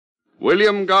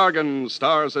William Gargan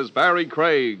stars as Barrie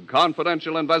Craig,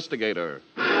 confidential investigator.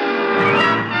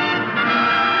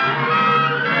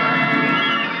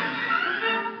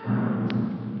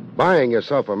 Buying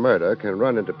yourself a murder can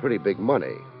run into pretty big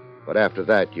money, but after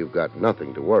that, you've got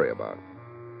nothing to worry about.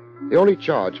 The only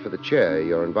charge for the chair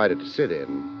you're invited to sit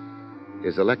in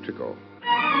is electrical.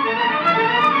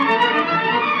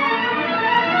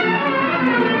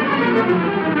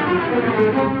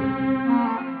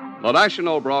 The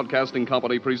National Broadcasting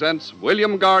Company presents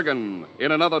William Gargan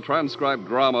in another transcribed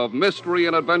drama of mystery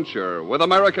and adventure with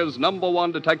America's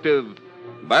 #1 detective,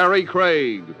 Barrie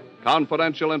Craig,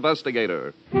 confidential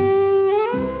investigator.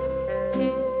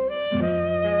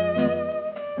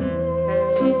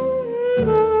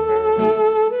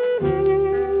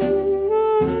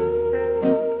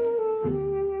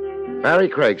 Barrie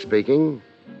Craig speaking.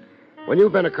 When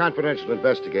you've been a confidential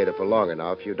investigator for long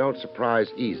enough, you don't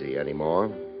surprise easy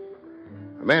anymore.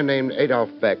 A man named Adolph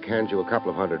Beck hands you a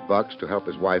couple of $100 to help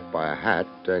his wife buy a hat,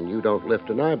 and you don't lift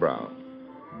an eyebrow.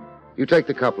 You take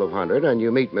the couple of $100 and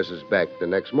you meet Mrs. Beck the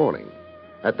next morning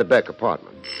at the Beck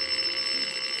apartment.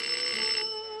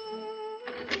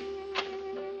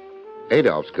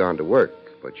 Adolph's gone to work,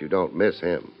 but you don't miss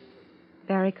him.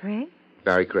 Barrie Craig?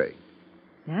 Barrie Craig.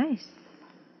 Nice.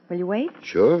 Will you wait?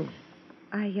 Sure.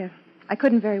 I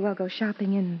couldn't very well go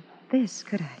shopping in this,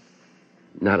 could I?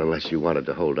 Not unless you wanted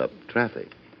to hold up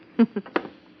traffic.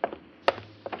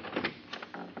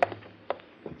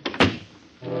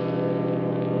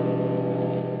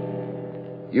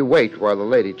 You wait while the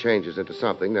lady changes into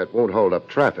something that won't hold up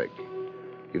traffic.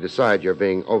 You decide you're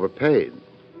being overpaid.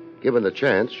 Given the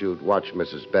chance, you'd watch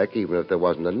Mrs. Beck even if there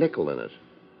wasn't a nickel in it.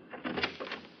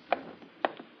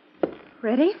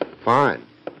 Ready? Fine.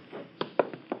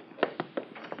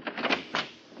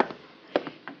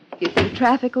 You think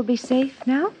traffic will be safe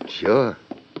now? Sure.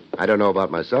 I don't know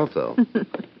about myself, though.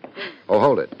 Oh,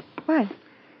 hold it. What?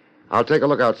 I'll take a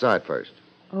look outside first.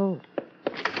 Oh.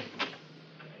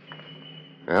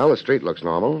 Well, the street looks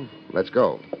normal. Let's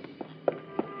go.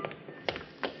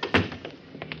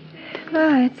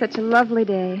 Ah, it's such a lovely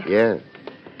day. Yeah.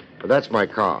 But that's my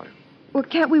car. Well,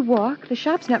 can't we walk? The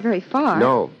shop's not very far.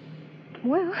 No.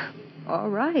 Well, all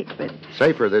right, but...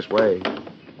 Safer this way.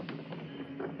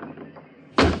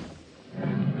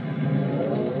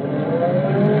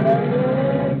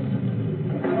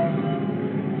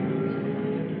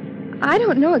 I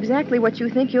don't know exactly what you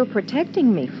think you're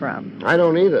protecting me from. I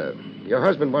don't either. Your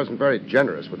husband wasn't very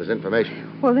generous with his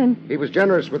information. Well, then, He was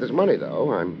generous with his money,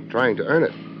 though. I'm trying to earn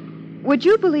it. would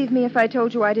you believe me if I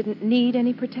told you I didn't need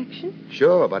any protection?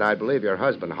 Sure, but I'd believe your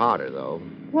husband harder, though.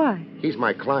 Why? He's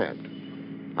my client.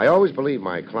 I always believe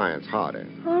my clients harder.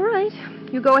 All right.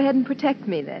 You go ahead and protect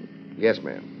me, then. Yes,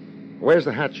 ma'am. Where's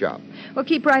the hat shop? Well,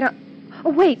 keep right on... Oh,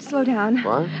 wait, slow down.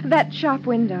 What? That shop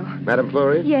window. Madame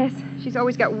Fleury? Yes, she's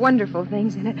always got wonderful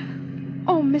things in it.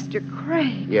 Oh, Mr.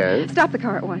 Craig. Yes? Stop the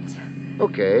car at once.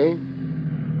 Okay.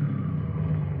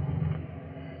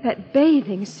 That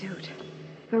bathing suit.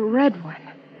 The red one.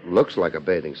 Looks like a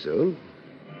bathing suit.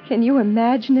 Can you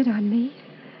imagine it on me?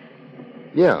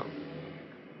 Yeah.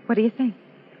 What do you think?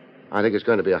 I think it's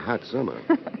going to be a hot summer.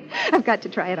 I've got to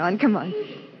try it on. Come on.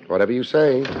 Whatever you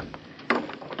say.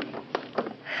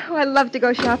 Oh, I love to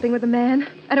go shopping with a man.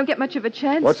 I don't get much of a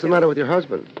chance. What's the matter with your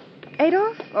husband?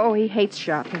 Adolph? Oh, he hates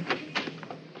shopping.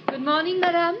 Good morning,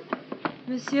 madame.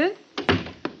 Monsieur?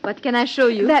 What can I show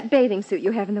you? That bathing suit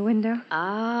you have in the window.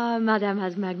 Ah, madame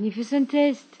has magnificent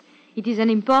taste. It is an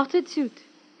imported suit.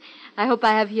 I hope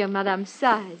I have here madame's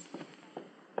size.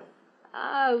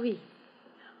 Ah, oui.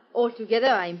 Altogether,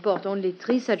 I import only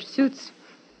 3 such suits.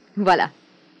 Voilà.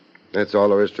 That's all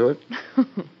there is to it?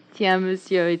 Tiens,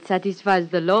 monsieur, it satisfies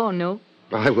the law, no?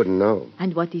 I wouldn't know.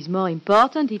 And what is more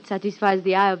important, it satisfies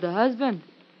the eye of the husband.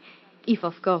 If,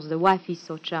 of course, the wife is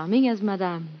so charming as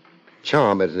madame.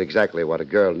 Charm isn't exactly what a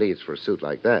girl needs for a suit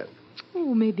like that.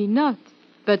 Oh, maybe not.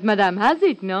 But madame has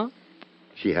it, no?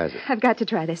 She has it. I've got to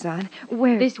try this on.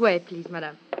 Where? This way, please,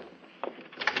 madame.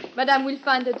 Madame will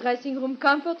find the dressing room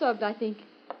comfortable, I think.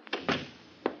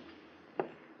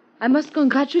 I must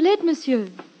congratulate monsieur.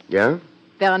 Yeah?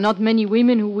 There are not many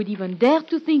women who would even dare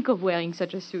to think of wearing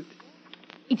such a suit.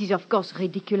 It is, of course,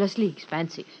 ridiculously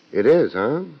expensive. It is,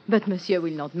 huh? But monsieur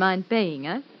will not mind paying,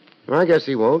 eh? Well, I guess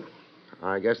he won't.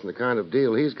 I guess in the kind of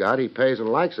deal he's got, he pays and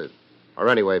likes it. Or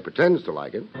anyway, pretends to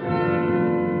like it.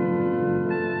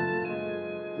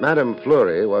 Madame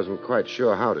Fleury wasn't quite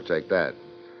sure how to take that.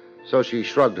 So she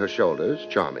shrugged her shoulders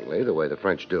charmingly, the way the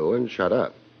French do, and shut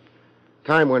up.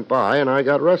 Time went by, and I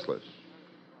got restless.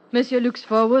 Monsieur looks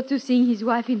forward to seeing his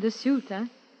wife in the suit, eh?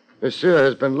 Monsieur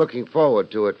has been looking forward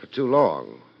to it for too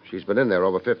long. She's been in there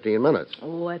over 15 minutes.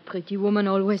 Oh, a pretty woman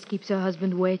always keeps her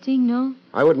husband waiting, no?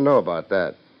 I wouldn't know about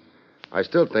that. I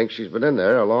still think she's been in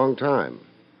there a long time.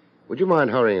 Would you mind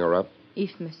hurrying her up?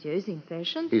 If monsieur is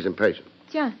impatient. He's impatient.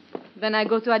 Tiens, then I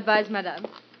go to advise madame.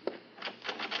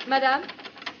 Madame?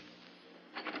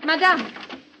 Madame?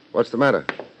 What's the matter?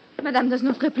 Madame does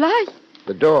not reply.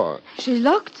 The door. She's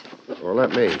locked. Well, let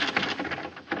me.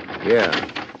 Yeah.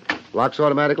 Locks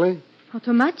automatically?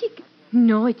 Automatic?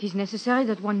 No, it is necessary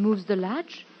that one moves the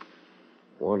latch.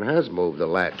 One has moved the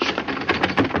latch.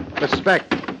 Mrs. Beck.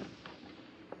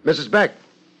 Mrs. Beck.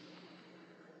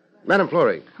 Madame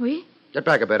Fleury. Oui? Get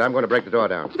back a bit. I'm going to break the door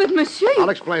down. But monsieur... I'll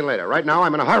explain later. Right now,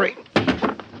 I'm in a hurry.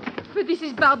 But this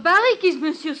is barbaric. Is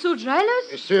monsieur so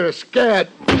jealous? Monsieur is scared.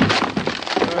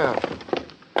 Well,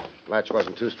 latch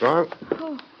wasn't too strong.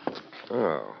 Oh.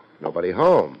 Oh, nobody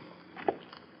home.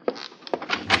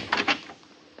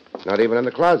 Not even in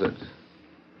the closet.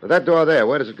 But that door there,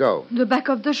 where does it go? The back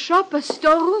of the shop, a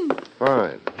storeroom.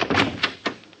 Fine.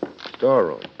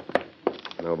 Storeroom.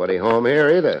 Nobody home here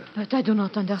either. But I do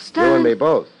not understand. You and me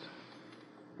both.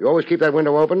 You always keep that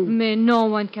window open? Mais no,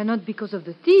 one cannot because of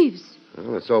the thieves.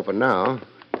 Well, it's open now.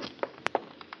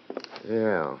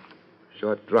 Yeah.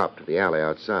 Short drop to the alley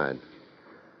outside.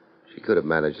 She could have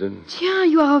managed it.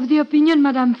 Tiens, you are of the opinion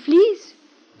Madame flees?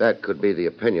 That could be the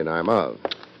opinion I'm of.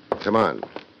 Come on.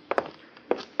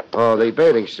 Oh, the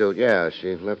bathing suit, yeah,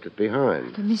 she left it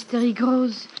behind. The mystery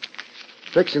grows.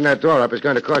 Fixing that door up is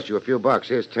going to cost you a few bucks.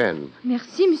 Here's 10.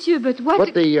 Merci, monsieur, but what...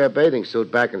 Put the bathing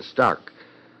suit back in stock.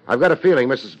 I've got a feeling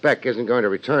Mrs. Beck isn't going to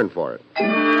return for it.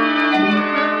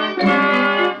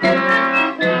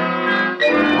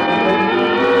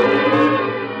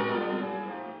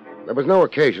 There was no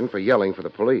occasion for yelling for the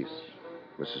police.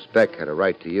 Mrs. Beck had a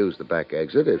right to use the back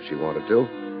exit if she wanted to.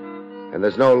 And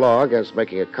there's no law against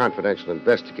making a confidential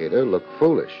investigator look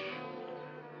foolish.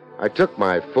 I took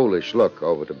my foolish look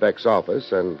over to Beck's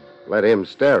office and let him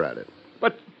stare at it.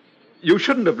 But you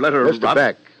shouldn't have let her... Mr.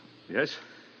 Beck. Yes?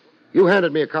 You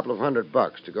handed me a couple of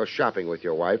 $100 to go shopping with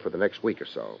your wife for the next week or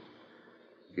so.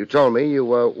 You told me you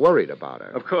were worried about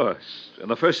her. Of course.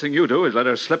 And the first thing you do is let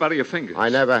her slip out of your fingers. I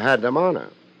never had them on her.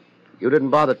 You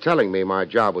didn't bother telling me my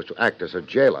job was to act as her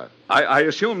jailer. I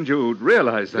assumed you'd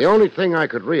realize that... The only thing I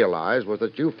could realize was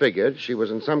that you figured she was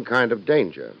in some kind of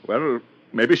danger. Well,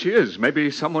 maybe she is.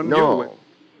 Maybe someone No. knew...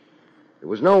 There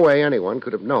was no way anyone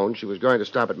could have known she was going to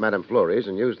stop at Madame Fleury's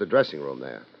and use the dressing room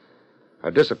there.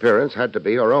 Her disappearance had to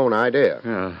be her own idea.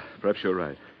 Yeah, perhaps you're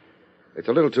right. It's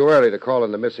a little too early to call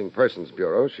in the Missing Persons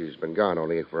Bureau. She's been gone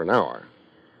only for an hour.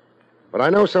 But I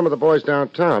know some of the boys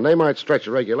downtown. They might stretch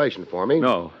a regulation for me.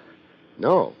 No.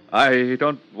 No. I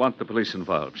don't want the police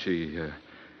involved. She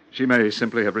may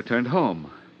simply have returned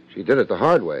home. She did it the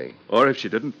hard way. Or if she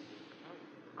didn't...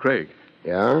 Craig,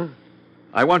 Yeah?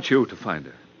 I want you to find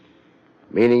her.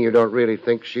 Meaning you don't really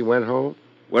think she went home?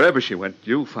 Wherever she went,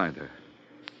 you find her.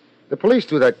 The police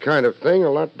do that kind of thing a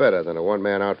lot better than a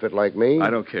one-man outfit like me. I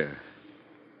don't care.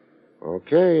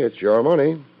 Okay, it's your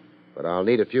money. But I'll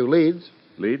need a few leads.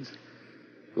 Leads?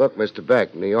 Look, Mr.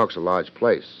 Beck, New York's a large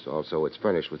place. Also, it's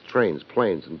furnished with trains,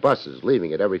 planes, and buses,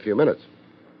 leaving it every few minutes.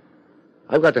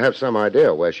 I've got to have some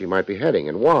idea where she might be heading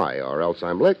and why, or else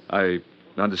I'm licked. I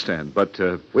understand, but...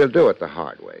 We'll do it the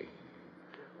hard way.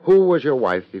 Who was your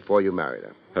wife before you married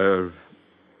her?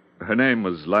 Her name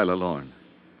was Lila Lorne.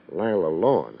 Lila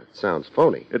Lorne. It sounds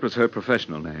phony. It was her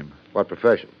professional name. What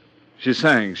profession? She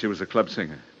sang. She was a club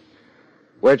singer.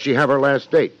 Where'd she have her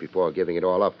last date before giving it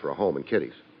all up for a home in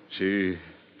Kitty's? She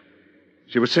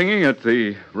was singing at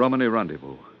the Romany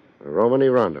Rendezvous. The Romany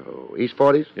Rendezvous. East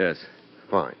 40s? Yes.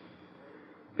 Fine.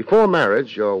 Before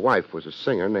marriage, your wife was a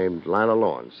singer named Lila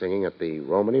Lorne, singing at the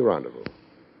Romany Rendezvous.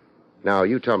 Now,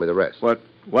 you tell me the rest.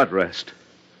 What rest?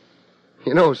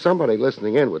 You know, somebody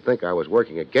listening in would think I was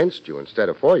working against you instead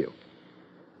of for you.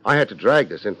 I had to drag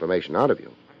this information out of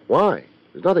you. Why?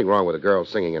 There's nothing wrong with a girl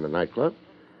singing in a nightclub.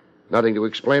 Nothing to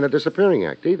explain a disappearing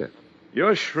act, either.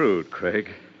 You're shrewd, Craig.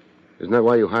 Isn't that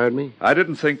why you hired me? I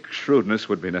didn't think shrewdness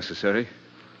would be necessary.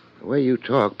 The way you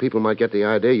talk, people might get the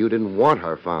idea you didn't want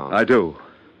her found. I do.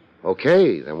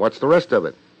 Okay, then what's the rest of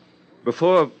it?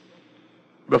 Before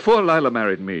Lila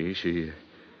married me, she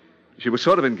was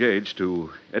sort of engaged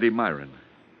to Eddie Myron.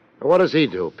 What does he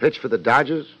do? Pitch for the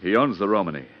Dodgers? He owns the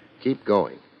Romany. Keep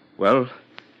going. Well,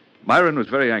 Myron was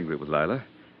very angry with Lila.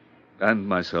 And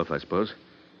myself, I suppose.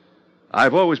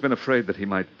 I've always been afraid that he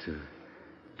might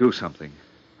do something.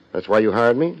 That's why you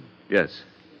hired me? Yes.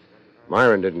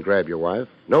 Myron didn't grab your wife.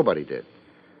 Nobody did.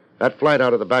 That flight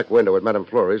out of the back window at Madame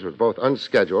Fleury's was both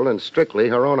unscheduled and strictly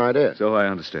her own idea. So I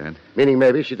understand. Meaning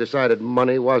maybe she decided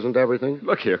money wasn't everything?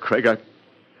 Look here, Craig,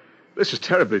 This is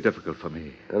terribly difficult for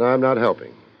me. And I'm not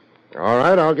helping. All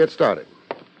right, I'll get started.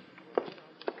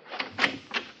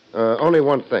 Only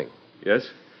one thing. Yes?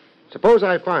 Suppose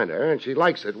I find her and she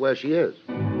likes it where she is.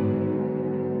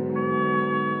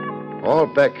 All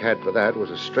Beck had for that was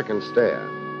a stricken stare.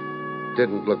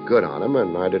 Didn't look good on him,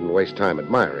 and I didn't waste time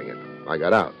admiring it. I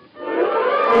got out.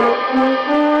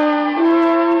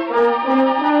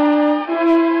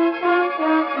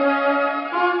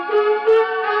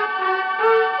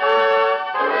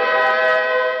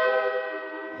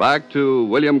 Back to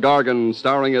William Gargan,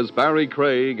 starring as Barrie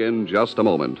Craig, in just a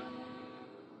moment.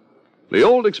 The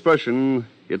old expression,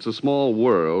 "it's a small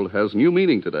world," has new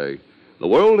meaning today. The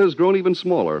world has grown even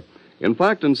smaller. In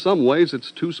fact, in some ways,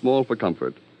 it's too small for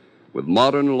comfort. With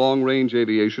modern long-range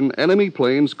aviation, enemy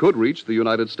planes could reach the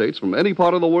United States from any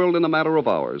part of the world in a matter of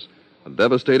hours. A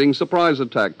devastating surprise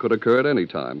attack could occur at any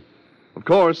time. Of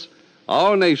course,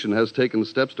 our nation has taken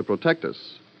steps to protect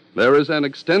us. There is an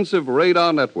extensive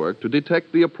radar network to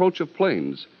detect the approach of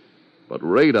planes. But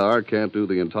radar can't do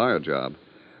the entire job.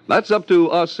 That's up to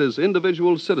us as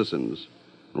individual citizens.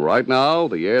 Right now,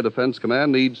 the Air Defense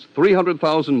Command needs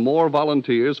 300,000 more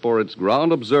volunteers for its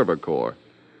Ground Observer Corps.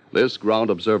 This Ground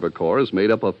Observer Corps is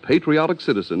made up of patriotic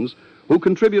citizens who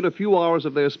contribute a few hours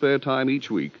of their spare time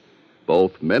each week.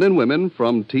 Both men and women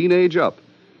from teenage up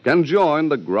can join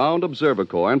the Ground Observer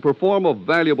Corps and perform a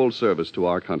valuable service to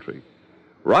our country.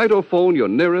 Write or phone your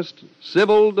nearest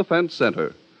Civil Defense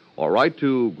Center or write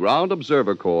to Ground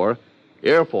Observer Corps,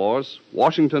 Air Force,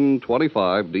 Washington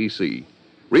 25, D.C.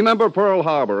 Remember Pearl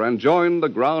Harbor and join the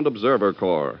Ground Observer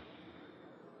Corps.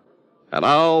 And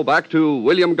now, back to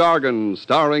William Gargan,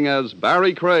 starring as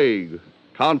Barrie Craig,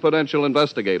 confidential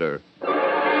investigator.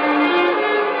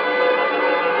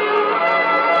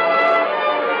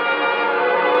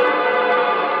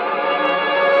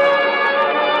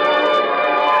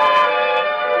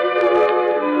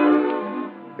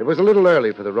 It was a little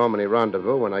early for the Romany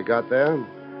rendezvous when I got there.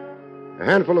 A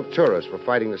handful of tourists were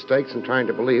fighting the stakes and trying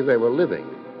to believe they were living.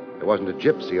 There wasn't a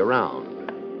gypsy around.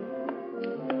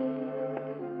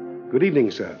 Good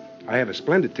evening, sir. I have a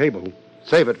splendid table.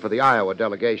 Save it for the Iowa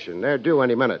delegation. They're due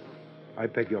any minute. I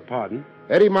beg your pardon.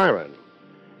 Eddie Myron.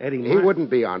 Eddie He Myron. wouldn't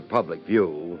be on public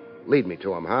view. Lead me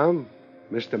to him, huh?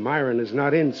 Mr. Myron is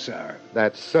not in, sir.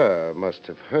 That sir must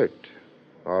have hurt.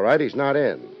 All right, he's not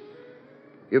in.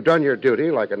 You've done your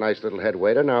duty like a nice little head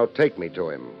waiter. Now take me to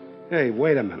him. Hey,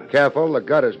 wait a minute. Careful, the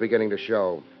gutter's beginning to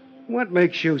show. What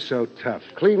makes you so tough?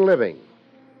 Clean living.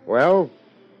 Well?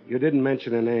 You didn't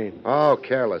mention a name. Oh,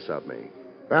 careless of me.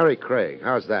 Barrie Craig,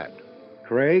 how's that?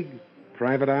 Craig?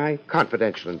 Private Eye?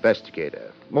 Confidential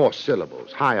investigator. More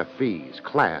syllables, higher fees,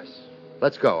 class.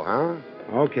 Let's go, huh?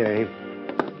 Okay.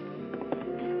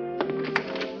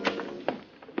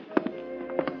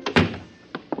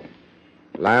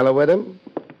 Lila with him?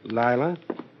 Lila?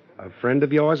 A friend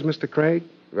of yours, Mr. Craig?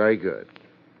 Very good.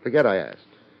 Forget I asked.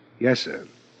 Yes, sir.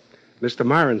 Mr.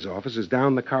 Myron's office is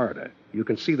down the corridor. You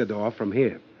can see the door from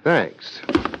here. Thanks.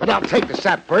 But I'll take the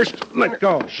sap first. Let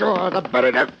go. Sure, the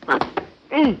better to...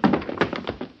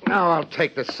 Now I'll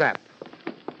take the sap.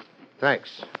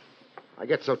 Thanks. I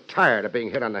get so tired of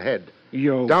being hit on the head.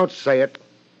 Don't say it.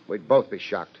 We'd both be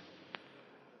shocked.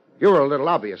 You were a little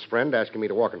obvious, friend, asking me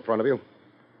to walk in front of you.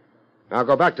 Now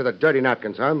go back to the dirty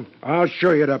napkins, huh? I'll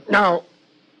show you the... No.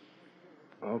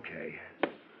 Okay.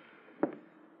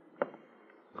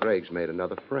 Craig's made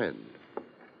another friend.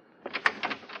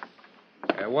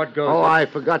 What goes... Oh, I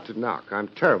forgot to knock. I'm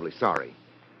terribly sorry.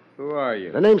 Who are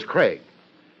you? The name's Craig.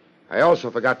 I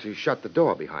also forgot to shut the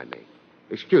door behind me.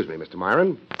 Excuse me, Mr.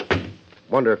 Myron.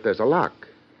 Wonder if there's a lock.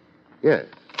 Yes.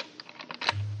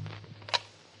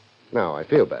 Now, I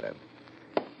feel better.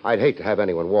 I'd hate to have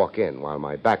anyone walk in while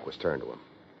my back was turned to him.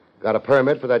 Got a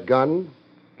permit for that gun?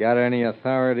 Got any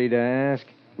authority to ask?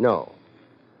 No.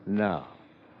 No.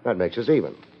 That makes us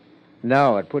even.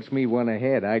 No, it puts me one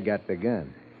ahead. I got the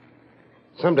gun.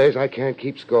 Some days I can't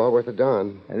keep score worth a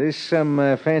darn. Is this some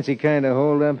fancy kind of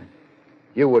holdup?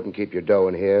 You wouldn't keep your dough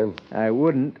in here. I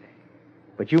wouldn't.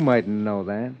 But you mightn't know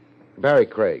that. Barrie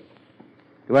Craig.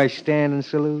 Do I stand and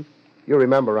salute? You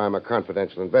remember I'm a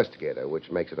confidential investigator,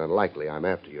 which makes it unlikely I'm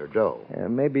after your dough.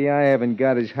 Maybe I haven't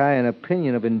got as high an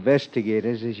opinion of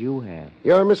investigators as you have.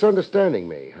 You're misunderstanding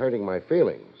me, hurting my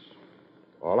feelings.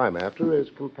 All I'm after is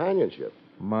companionship.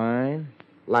 Mine?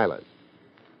 Lila's.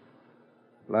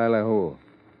 Lila who?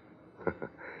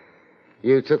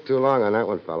 You took too long on that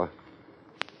one, fella.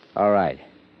 All right.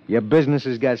 Your business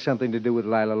has got something to do with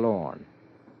Lila Lorne.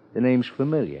 The name's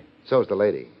familiar. So's the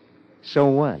lady. So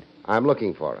what? I'm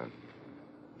looking for her.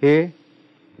 Here?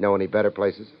 Know any better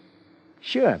places?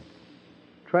 Sure.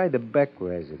 Try the Beck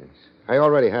residence. I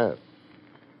already have.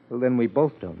 Well, then we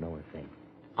both don't know a thing.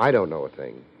 I don't know a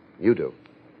thing. You do.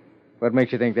 What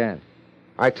makes you think that?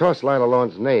 I tossed Lila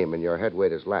Lawn's name in your head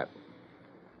waiter's lap.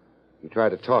 He tried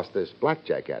to toss this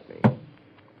blackjack at me.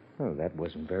 Oh, that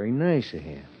wasn't very nice of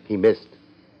him. He missed.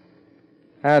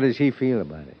 How does he feel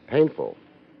about it? Painful.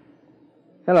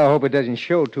 Well, I hope it doesn't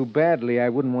show too badly. I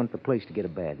wouldn't want the place to get a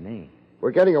bad name.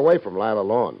 We're getting away from Lila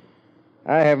Lawn.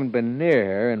 I haven't been near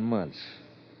her in months.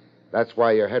 That's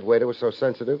why your head waiter was so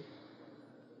sensitive?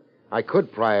 I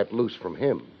could pry it loose from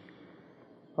him.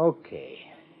 Okay.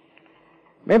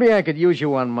 Maybe I could use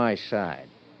you on my side.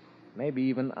 Maybe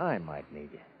even I might need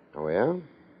you. Oh, yeah?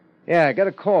 Yeah, I got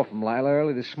a call from Lila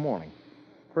early this morning.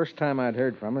 First time I'd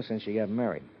heard from her since she got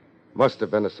married. Must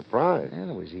have been a surprise. And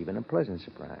it was even a pleasant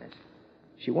surprise.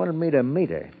 She wanted me to meet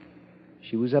her.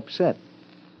 She was upset.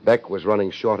 Beck was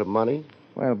running short of money?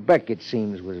 Well, Beck, it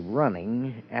seems, was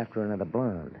running after another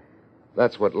blonde.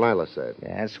 That's what Lila said.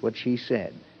 Yeah, that's what she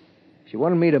said. She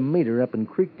wanted me to meet her up in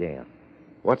Creekdale.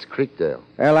 What's Creekdale?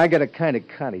 Well, I got a kind of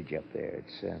cottage up there.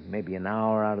 It's maybe an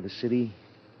hour out of the city.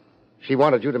 She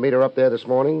wanted you to meet her up there this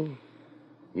morning?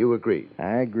 You agreed?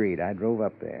 I agreed. I drove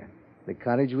up there. The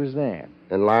cottage was there.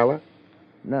 And Lila?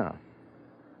 No.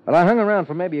 Well, I hung around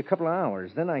for maybe a couple of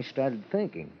hours. Then I started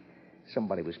thinking.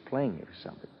 Somebody was playing me for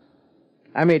something.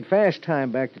 I made fast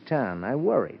time back to town. I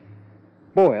worried.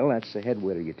 Boyle, that's the head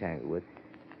waiter you tangled with,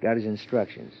 got his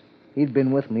instructions. He'd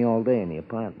been with me all day in the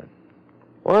apartment.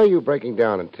 Why are you breaking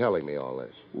down and telling me all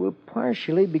this? Well,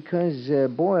 partially because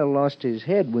Boyle lost his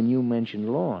head when you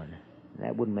mentioned Lorne.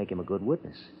 That wouldn't make him a good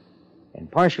witness. And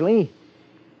partially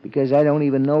because I don't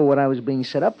even know what I was being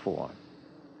set up for.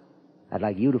 I'd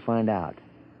like you to find out.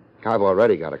 I've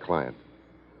already got a client.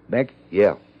 Beck?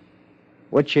 Yeah.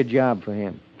 What's your job for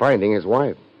him? Finding his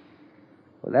wife.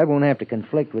 Well, that won't have to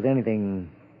conflict with anything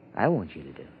I want you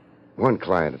to do. One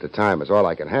client at a time is all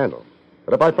I can handle.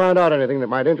 But if I find out anything that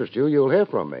might interest you, you'll hear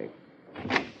from me.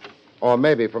 Or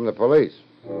maybe from the police.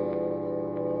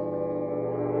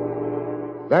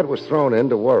 That was thrown in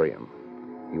to worry him.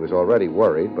 He was already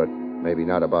worried, but maybe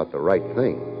not about the right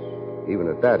things. Even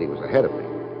at that, he was ahead of me.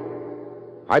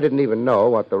 I didn't even know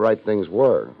what the right things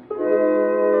were.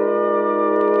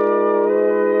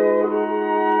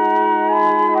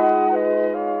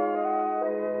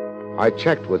 I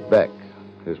checked with Beck.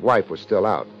 His wife was still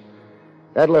out.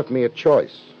 That left me a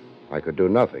choice. I could do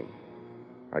nothing.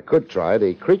 I could try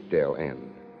the Creekdale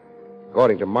end.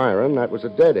 According to Myron, that was a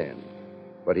dead end.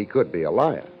 But he could be a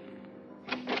liar.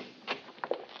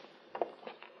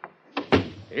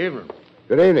 Evening.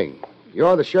 Good evening.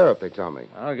 You're the sheriff, they tell me.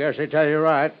 I guess they tell you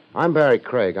right. I'm Barrie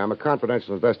Craig. I'm a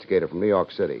confidential investigator from New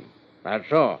York City. That's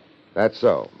so. That's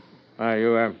so. Are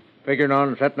you figuring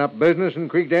on setting up business in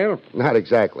Creekdale? Not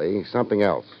exactly. Something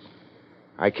else.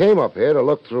 I came up here to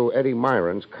look through Eddie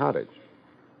Myron's cottage.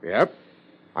 Yep.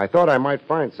 I thought I might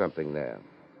find something there.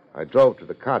 I drove to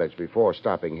the cottage before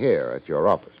stopping here at your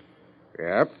office.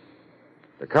 Yep.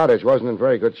 The cottage wasn't in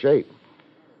very good shape.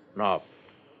 No.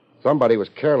 Somebody was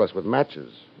careless with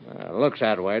matches. Looks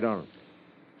that way, don't it?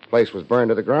 The place was burned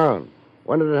to the ground.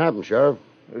 When did it happen, Sheriff?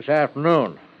 This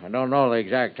afternoon. I don't know the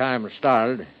exact time it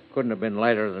started. Couldn't have been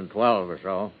later than 12 or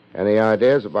so. Any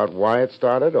ideas about why it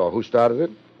started or who started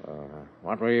it?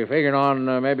 What were you figuring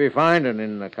on maybe finding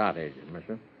in the cottage,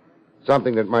 mister?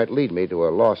 Something that might lead me to a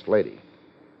lost lady.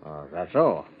 That's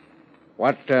so.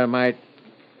 What might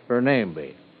her name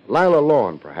be? Lila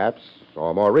Lawn, perhaps.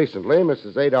 Or more recently,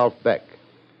 Mrs. Adolph Beck.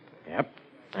 Yep.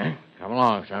 Come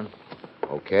along, son.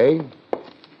 Okay.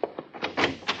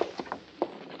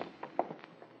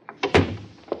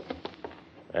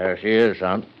 There she is,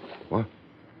 son. What?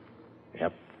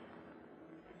 Yep.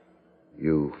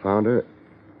 You found her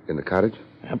in the cottage?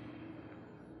 Yep.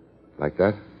 Like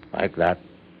that? Like that.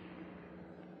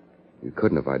 You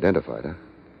couldn't have identified her.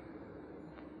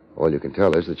 All you can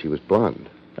tell is that she was blonde.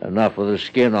 Enough of the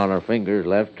skin on her fingers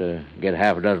left to get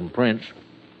half a dozen prints.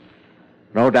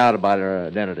 No doubt about her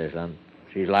identity, son.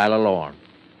 She's Lila Lawn,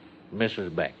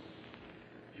 Mrs. Beck.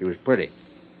 She was pretty.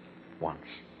 Once.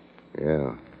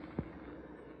 Yeah.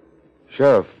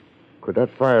 Sheriff, could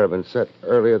that fire have been set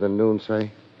earlier than noon, say?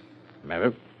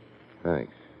 Maybe.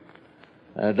 Thanks.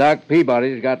 Doc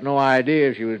Peabody's got no idea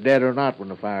if she was dead or not when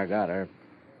the fire got her.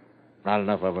 Not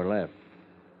enough of her left.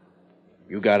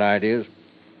 You got ideas?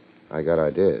 I got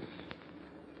ideas.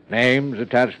 Names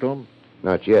attached to them?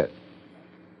 Not yet.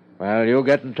 Well, you'll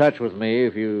get in touch with me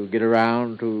if you get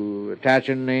around to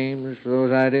attaching names to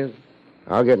those ideas.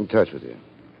 I'll get in touch with you.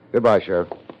 Goodbye, Sheriff.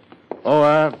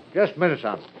 Oh, just a minute,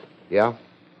 son. Yeah?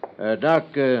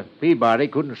 Doc Peabody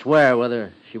couldn't swear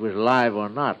whether she was alive or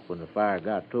not when the fire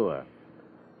got to her.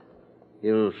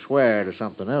 You'll swear to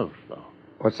something else, though.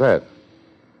 What's that?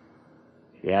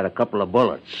 She had a couple of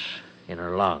bullets in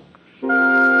her lungs.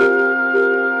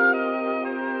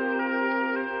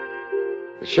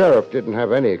 The sheriff didn't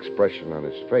have any expression on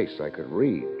his face I could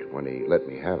read when he let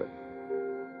me have it.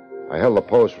 I held the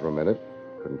post for a minute,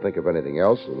 couldn't think of anything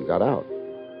else, and got out.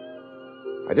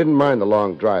 I didn't mind the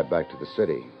long drive back to the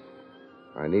city.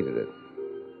 I needed it.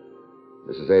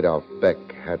 Mrs. Adolph Beck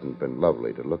hadn't been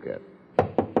lovely to look at.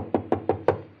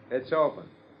 It's open.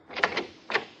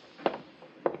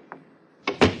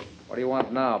 What do you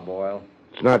want now, Boyle?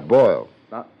 It's not Boyle.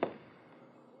 Not...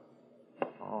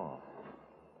 Oh.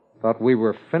 Thought we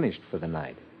were finished for the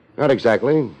night. Not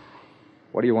exactly.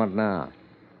 What do you want now?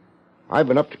 I've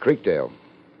been up to Creekdale.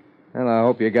 Well, I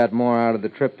hope you got more out of the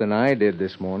trip than I did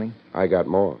this morning. I got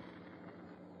more.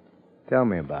 Tell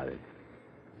me about it.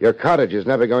 Your cottage is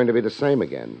never going to be the same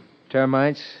again.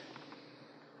 Termites?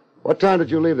 What time did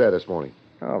you leave there this morning?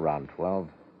 Oh, around 12.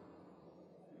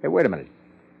 Hey, wait a minute.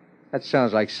 That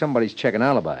sounds like somebody's checking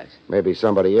alibis. Maybe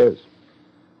somebody is.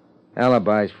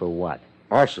 Alibis for what?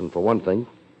 Arson, for one thing.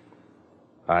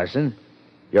 Arson?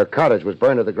 Your cottage was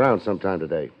burned to the ground sometime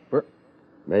today. Bur-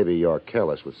 Maybe you're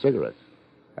careless with cigarettes.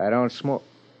 I don't smoke.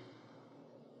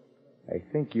 I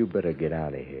think you better get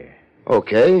out of here.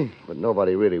 Okay, but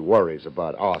nobody really worries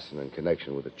about arson in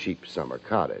connection with a cheap summer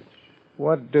cottage.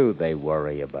 What do they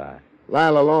worry about?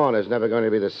 Lila Lawn is never going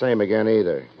to be the same again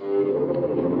either.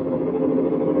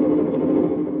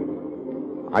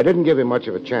 I didn't give him much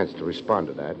of a chance to respond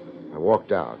to that. I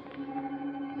walked out.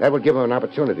 That would give him an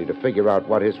opportunity to figure out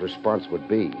what his response would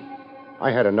be.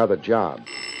 I had another job.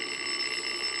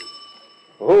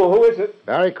 Who is it?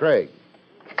 Barrie Craig.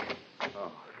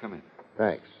 Oh, come in.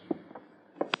 Thanks.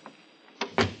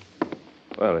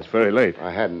 Well, it's very late.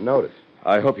 I hadn't noticed.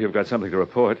 I hope you've got something to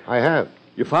report. I have.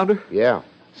 You found her? Yeah.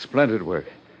 Splendid work.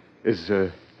 Is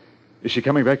she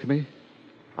coming back to me?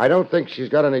 I don't think she's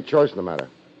got any choice in the matter.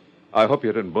 I hope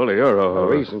you didn't bully her or...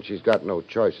 The reason she's got no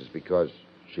choice is because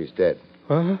she's dead.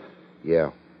 Huh?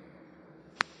 Yeah.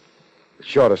 The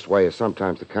shortest way is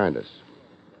sometimes the kindest.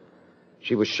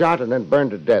 She was shot and then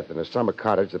burned to death in a summer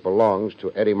cottage that belongs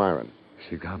to Eddie Myron.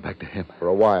 She's gone back to him. For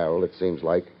a while, it seems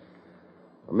like.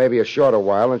 Or maybe a shorter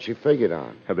while than she figured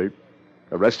on. Have they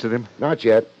arrested him? Not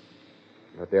yet.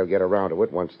 But they'll get around to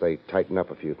it once they tighten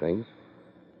up a few things.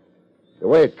 The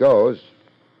way it goes,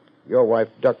 your wife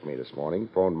ducked me this morning,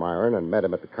 phoned Myron, and met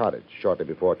him at the cottage shortly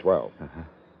before 12. Uh-huh.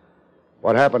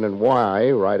 What happened and why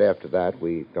right after that,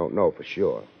 we don't know for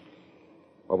sure.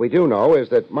 What we do know is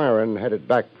that Myron headed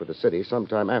back for the city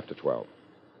sometime after 12.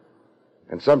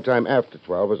 And sometime after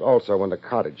 12 was also when the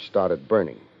cottage started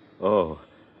burning. Oh.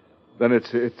 Then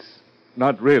it's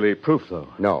not really proof, though.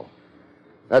 No.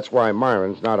 That's why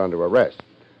Myron's not under arrest.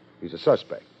 He's a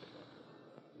suspect.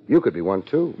 You could be one,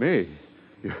 too. Me?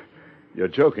 You're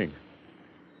joking.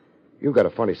 You've got a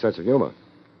funny sense of humor.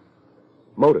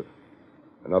 Motive.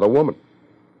 Another woman.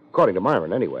 According to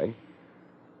Myron, anyway.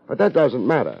 But that doesn't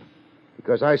matter,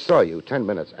 because I saw you 10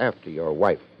 minutes after your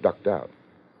wife ducked out.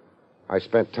 I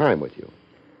spent time with you.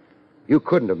 You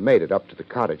couldn't have made it up to the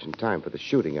cottage in time for the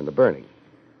shooting and the burning.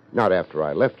 Not after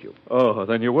I left you. Oh,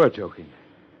 then you were joking.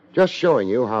 Just showing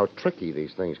you how tricky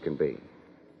these things can be.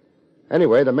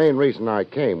 Anyway, the main reason I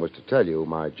came was to tell you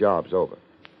my job's over.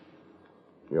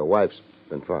 Your wife's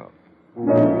been found.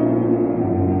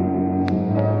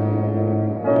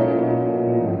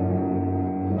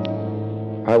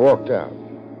 I walked out.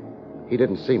 He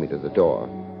didn't see me to the door.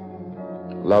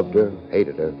 Loved her,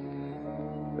 hated her.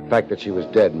 The fact that she was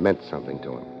dead meant something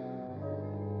to him.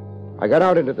 I got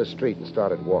out into the street and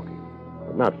started walking,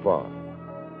 but not far.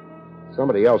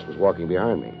 Somebody else was walking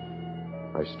behind me.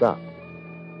 I stopped.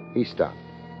 He stopped.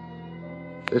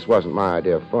 This wasn't my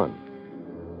idea of fun.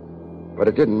 But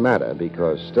it didn't matter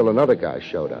because still another guy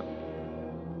showed up.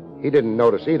 He didn't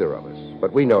notice either of us,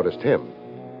 but we noticed him.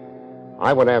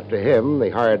 I went after him, the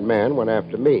hired man went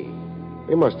after me.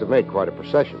 We must have made quite a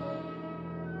procession.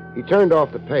 He turned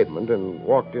off the pavement and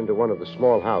walked into one of the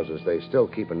small houses they still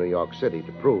keep in New York City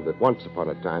to prove that once upon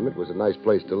a time it was a nice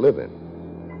place to live in.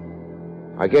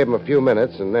 I gave him a few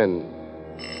minutes and then...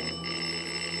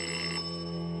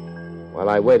 While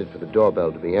I waited for the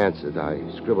doorbell to be answered, I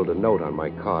scribbled a note on my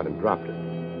card and dropped it.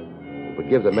 It would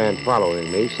give the man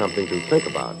following me something to think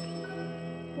about.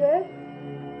 Yes?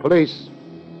 Police.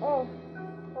 Oh,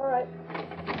 all right.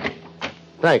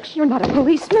 Thanks. You're not a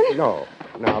policeman? No.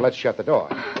 Now, let's shut the door.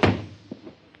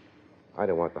 I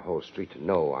don't want the whole street to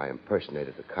know I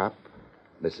impersonated the cop.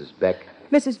 Mrs. Beck.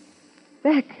 Mrs.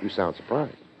 Beck. You sound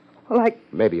surprised. Like,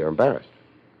 Maybe you're embarrassed.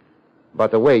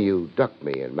 But the way you ducked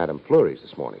me in Madame Fleury's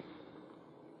this morning.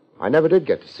 I never did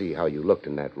get to see how you looked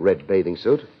in that red bathing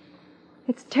suit.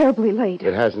 It's terribly late.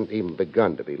 It hasn't even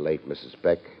begun to be late, Mrs.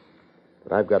 Beck.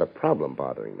 But I've got a problem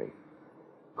bothering me.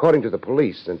 According to the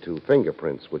police and to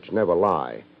fingerprints, which never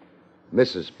lie,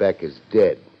 Mrs. Beck is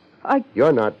dead.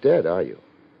 You're not dead, are you?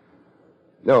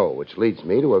 No, which leads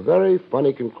me to a very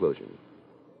funny conclusion.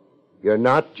 You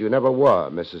never were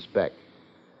Mrs. Beck.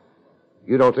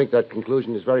 You don't think that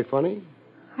conclusion is very funny?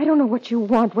 I don't know what you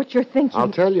want, what you're thinking.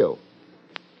 I'll tell you.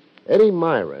 Eddie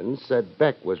Myron said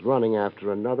Beck was running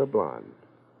after another blonde.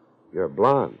 You're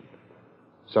blonde.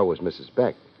 So was Mrs.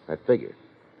 Beck, I figured.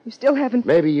 You still haven't...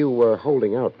 Maybe you were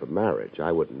holding out for marriage.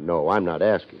 I wouldn't know. I'm not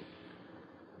asking.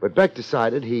 But Beck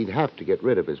decided he'd have to get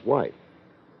rid of his wife.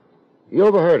 He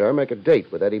overheard her make a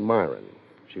date with Eddie Myron.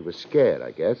 She was scared,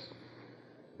 I guess.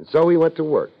 And so he went to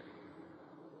work.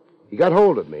 He got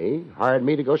hold of me, hired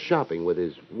me to go shopping with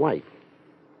his wife.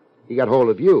 He got hold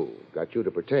of you, got you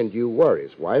to pretend you were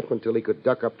his wife until he could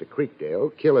duck up to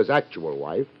Creekdale, kill his actual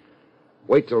wife,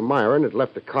 wait till Myron had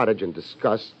left the cottage in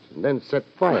disgust, and then set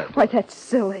fire. Why, that's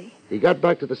silly. He got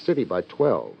back to the city by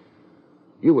 12.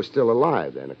 You were still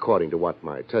alive then, according to what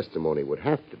my testimony would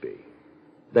have to be.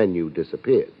 Then you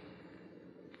disappeared.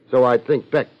 So I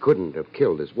think Beck couldn't have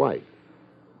killed his wife.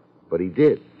 But he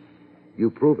did. You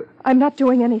prove it. I'm not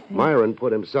doing anything. Myron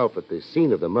put himself at the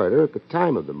scene of the murder at the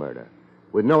time of the murder,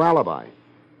 with no alibi.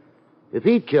 If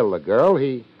he'd killed the girl,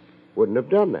 he wouldn't have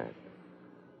done that.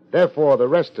 Therefore, the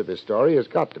rest of his story has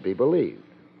got to be believed.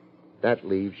 That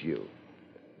leaves you.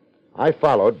 I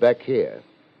followed Beck here.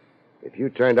 If you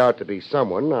turned out to be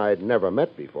someone I'd never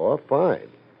met before, fine.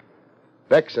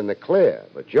 Beck's in the clear,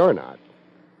 but you're not.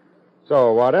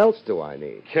 So what else do I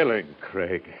need? Killing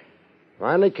Craig.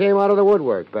 Finally came out of the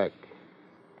woodwork, Beck.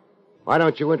 Why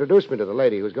don't you introduce me to the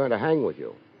lady who's going to hang with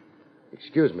you?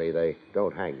 Excuse me, they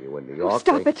don't hang you in New York. Oh,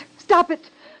 stop it. Stop it.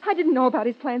 I didn't know about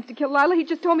his plans to kill Lila. He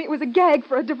just told me it was a gag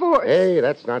for a divorce. Hey,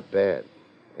 that's not bad.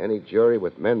 Any jury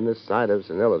with men this side of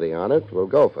senility on it will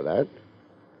go for that.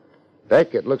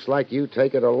 Beck, it looks like you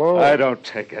take it alone. I don't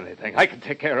take anything. I can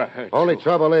take care of her. Only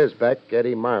trouble is, Beck,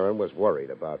 Eddie Myron was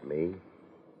worried about me.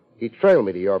 He trailed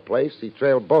me to your place. He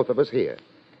trailed both of us here.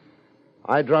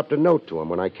 I dropped a note to him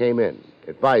when I came in.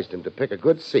 Advised him to pick a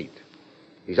good seat.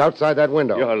 He's outside that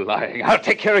window. You're lying. I'll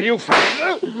take care of you first.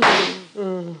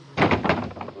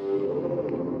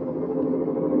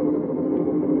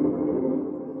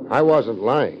 I wasn't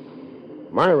lying.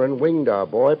 Myron winged our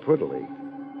boy prettily.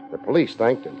 The police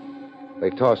thanked him.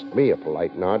 They tossed me a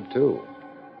polite nod, too.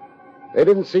 They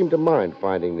didn't seem to mind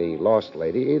finding the lost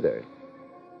lady either.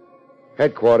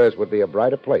 Headquarters would be a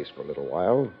brighter place for a little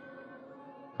while.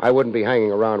 I wouldn't be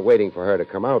hanging around waiting for her to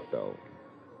come out, though.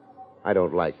 I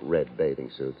don't like red bathing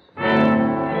suits.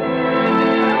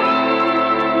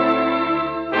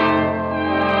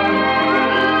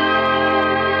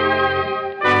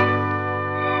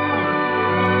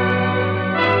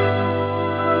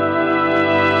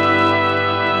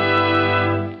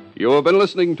 You have been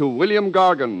listening to William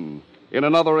Gargan in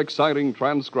another exciting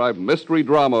transcribed mystery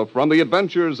drama from the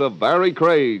Adventures of Barrie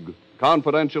Craig,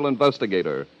 confidential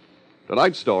investigator.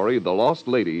 Tonight's story, The Lost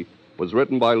Lady, was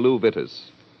written by Lou Vittis.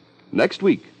 Next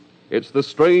week, it's the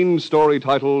strange story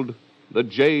titled The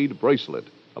Jade Bracelet,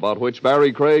 about which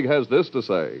Barrie Craig has this to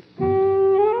say.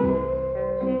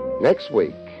 Next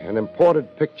week, an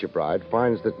imported picture bride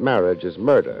finds that marriage is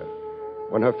murder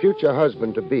when her future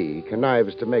husband-to-be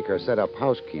connives to make her set up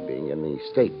housekeeping in the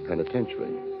state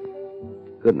penitentiary.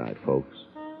 Good night, folks.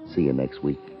 See you next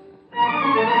week.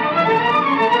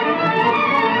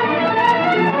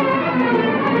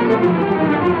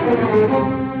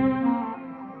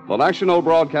 The National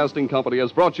Broadcasting Company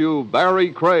has brought you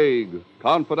Barrie Craig,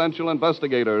 confidential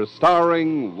investigator,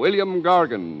 starring William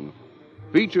Gargan.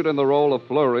 Featured in the role of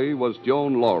Flurry was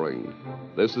Joan Loring.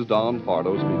 This is Don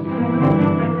Pardo speaking.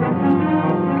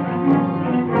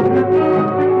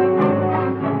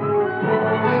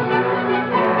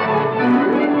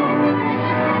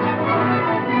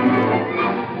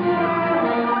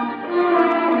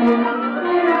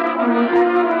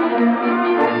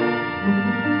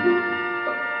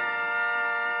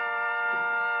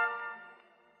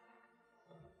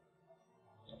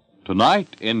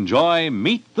 Tonight, enjoy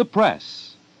Meet the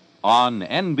Press on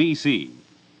NBC.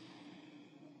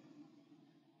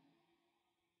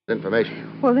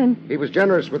 Information. Well, then, He was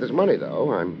generous with his money,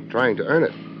 though. I'm trying to earn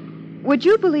it. would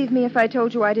you believe me if I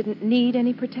told you I didn't need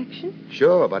any protection?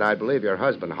 Sure, but I'd believe your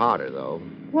husband harder, though.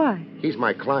 Why? He's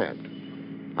my client.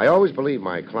 I always believe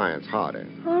my clients harder.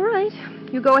 All right.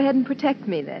 You go ahead and protect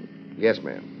me, then. Yes,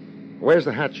 ma'am. Where's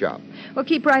the hat shop? Well,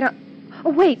 keep right on. Oh,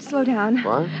 wait, slow down.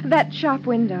 What? That shop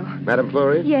window. Madame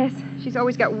Fleury? Yes, she's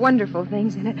always got wonderful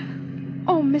things in it.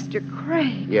 Oh, Mr.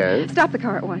 Craig. Yes? Stop the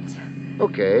car at once.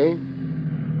 Okay.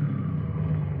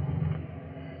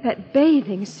 That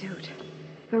bathing suit.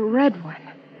 The red one.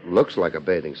 Looks like a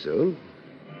bathing suit.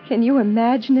 Can you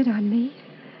imagine it on me?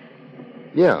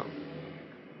 Yeah.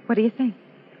 What do you think?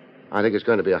 I think it's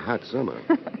going to be a hot summer.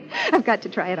 I've got to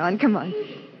try it on. Come on.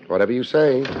 Whatever you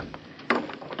say.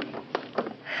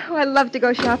 Oh, I love to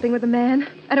go shopping with a man.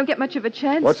 I don't get much of a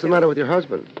chance. What's the matter with your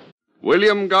husband?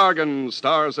 William Gargan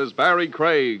stars as Barrie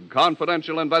Craig,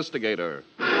 confidential investigator.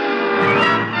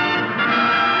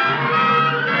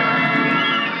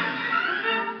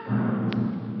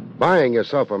 Buying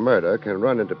yourself a murder can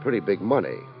run into pretty big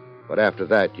money, but after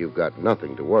that, you've got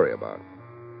nothing to worry about.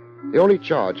 The only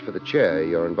charge for the chair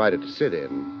you're invited to sit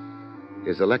in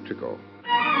is electrical.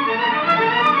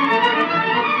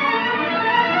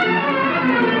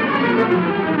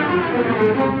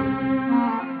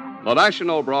 The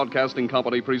National Broadcasting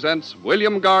Company presents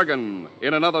William Gargan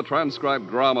in another transcribed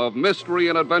drama of mystery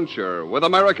and adventure with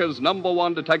America's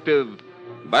 #1 detective,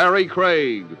 Barrie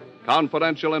Craig,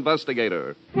 confidential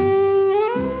investigator.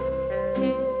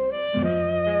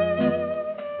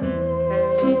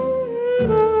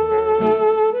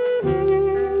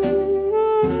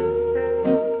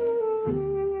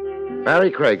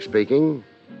 Barrie Craig speaking.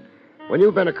 When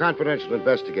you've been a confidential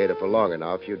investigator for long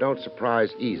enough, you don't surprise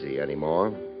easy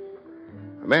anymore.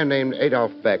 A man named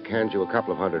Adolph Beck hands you a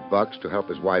couple of $100 to help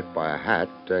his wife buy a hat,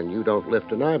 and you don't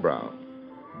lift an eyebrow.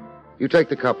 You take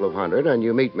the couple of $100 and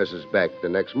you meet Mrs. Beck the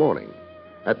next morning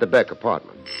at the Beck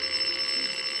apartment.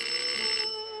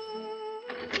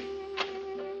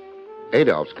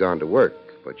 Adolph's gone to work,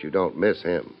 but you don't miss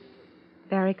him.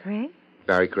 Barrie Craig?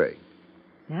 Barrie Craig.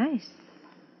 Nice.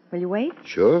 Will you wait?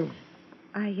 Sure.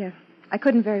 I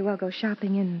couldn't very well go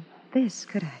shopping in this,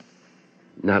 could I?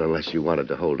 Not unless you wanted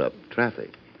to hold up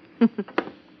traffic.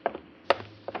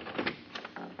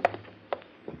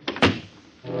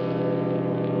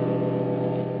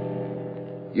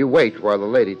 You wait while the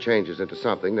lady changes into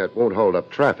something that won't hold up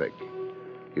traffic.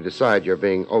 You decide you're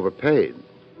being overpaid.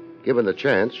 Given the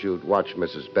chance, you'd watch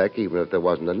Mrs. Beck even if there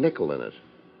wasn't a nickel in it.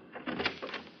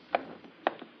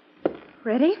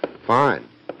 Ready? Fine.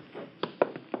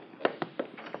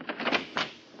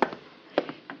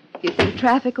 You think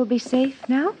traffic will be safe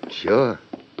now? Sure.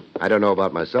 I don't know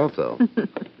about myself, though.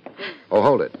 Oh,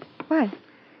 hold it. What?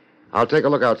 I'll take a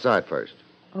look outside first.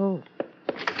 Oh.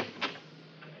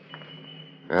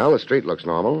 Well, the street looks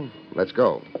normal. Let's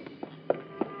go.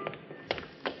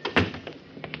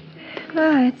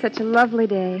 Ah, it's such a lovely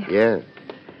day. Yeah.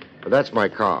 But that's my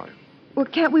car. Well,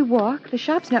 can't we walk? The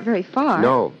shop's not very far.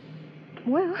 No.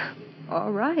 Well,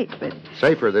 all right, but...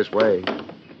 Safer this way.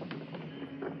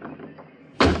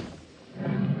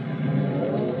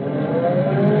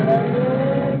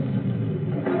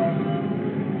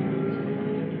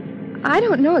 I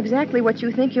don't know exactly what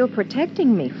you think you're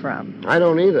protecting me from. I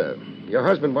don't either. Your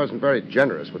husband wasn't very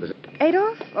generous with his...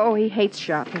 Adolph? Oh, he hates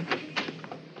shopping.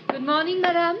 Good morning,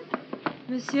 madame.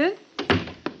 Monsieur?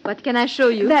 What can I show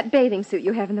you? That bathing suit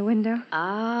you have in the window.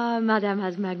 Ah, madame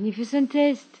has magnificent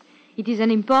taste. It is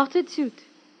an imported suit.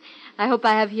 I hope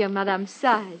I have here madame's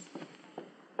size.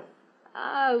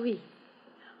 Ah, oui.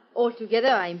 Altogether,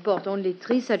 I import only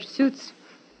 3 such suits.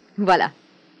 Voilà.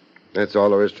 That's all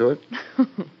there is to it?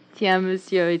 Tiens,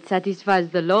 monsieur, it satisfies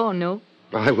the law, no?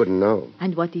 I wouldn't know.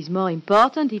 And what is more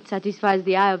important, it satisfies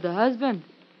the eye of the husband.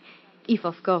 If,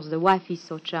 of course, the wife is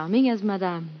so charming as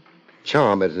madame.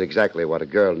 Charm isn't exactly what a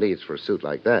girl needs for a suit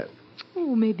like that.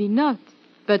 Oh, maybe not.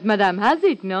 But madame has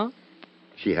it, no?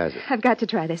 She has it. I've got to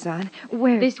try this on.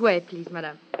 Where? This way, please,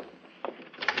 madame.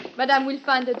 Madame will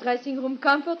find the dressing room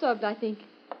comfortable, I think.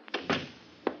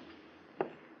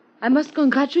 I must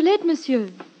congratulate monsieur.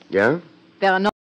 Yeah? There are no